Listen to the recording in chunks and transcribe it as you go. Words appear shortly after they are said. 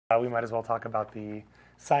We might as well talk about the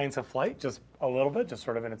science of flight just a little bit, just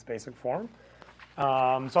sort of in its basic form. So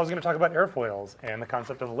I was going to talk about airfoils and the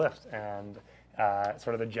concept of lift and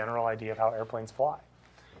sort of the general idea of how airplanes fly.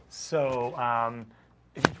 So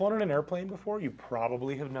if you've flown in an airplane before, you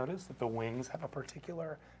probably have noticed that the wings have a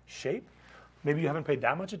particular shape. Maybe you haven't paid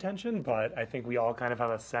that much attention, but I think we all kind of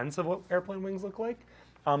have a sense of what airplane wings look like.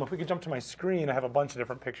 If we could jump to my screen, I have a bunch of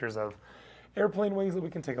different pictures of airplane wings that we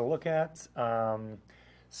can take a look at.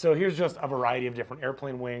 So here's just a variety of different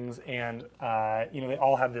airplane wings, and they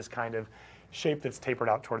all have this kind of shape that's tapered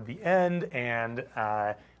out toward the end. And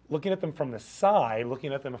looking at them from the side,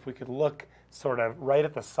 looking at them if we could look sort of right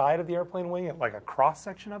at the side of the airplane wing, at like a cross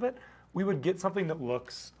section of it, we would get something that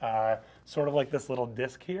looks sort of like this little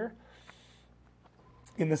disc here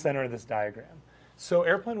in the center of this diagram. So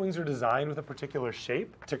airplane wings are designed with a particular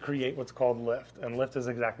shape to create what's called lift. And lift is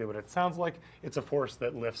exactly what it sounds like. It's a force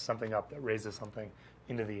that lifts something up, that raises something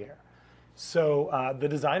into the air. So the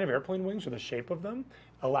design of airplane wings, or the shape of them,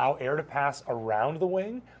 allow air to pass around the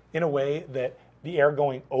wing in a way that the air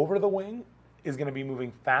going over the wing is going to be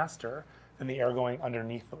moving faster than the air going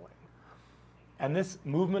underneath the wing. And this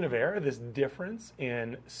movement of air, this difference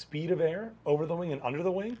in speed of air over the wing and under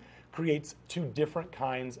the wing, creates two different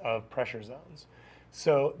kinds of pressure zones.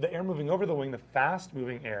 So the air moving over the wing, the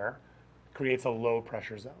fast-moving air, creates a low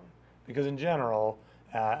pressure zone. Because in general,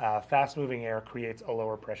 fast-moving air creates a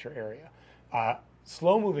lower pressure area.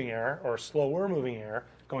 Slow-moving air, or slower-moving air,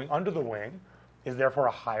 going under the wing is therefore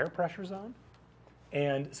a higher pressure zone.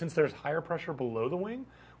 And since there's higher pressure below the wing,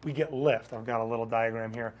 we get lift. I've got a little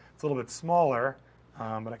diagram here. It's a little bit smaller,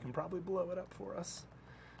 but I can probably blow it up for us.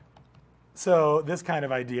 So this kind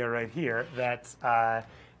of idea right here,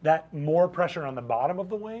 that more pressure on the bottom of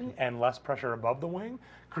the wing and less pressure above the wing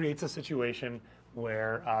creates a situation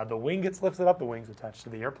where the wing gets lifted up, the wing's attached to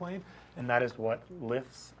the airplane, and that is what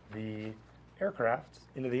lifts the aircraft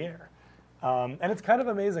into the air. And it's kind of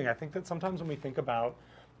amazing. I think that sometimes when we think about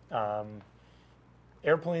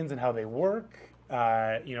airplanes and how they work,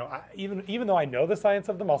 even though I know the science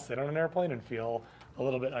of them, I'll sit on an airplane and feel a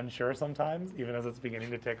little bit unsure sometimes, even as it's beginning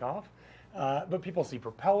to take off. But people see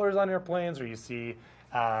propellers on airplanes, or you see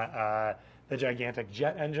the gigantic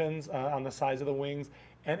jet engines on the sides of the wings.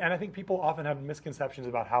 And I think people often have misconceptions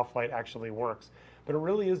about how flight actually works. But it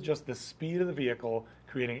really is just the speed of the vehicle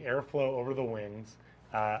creating airflow over the wings,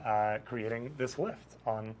 creating this lift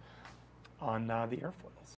on the airfoil.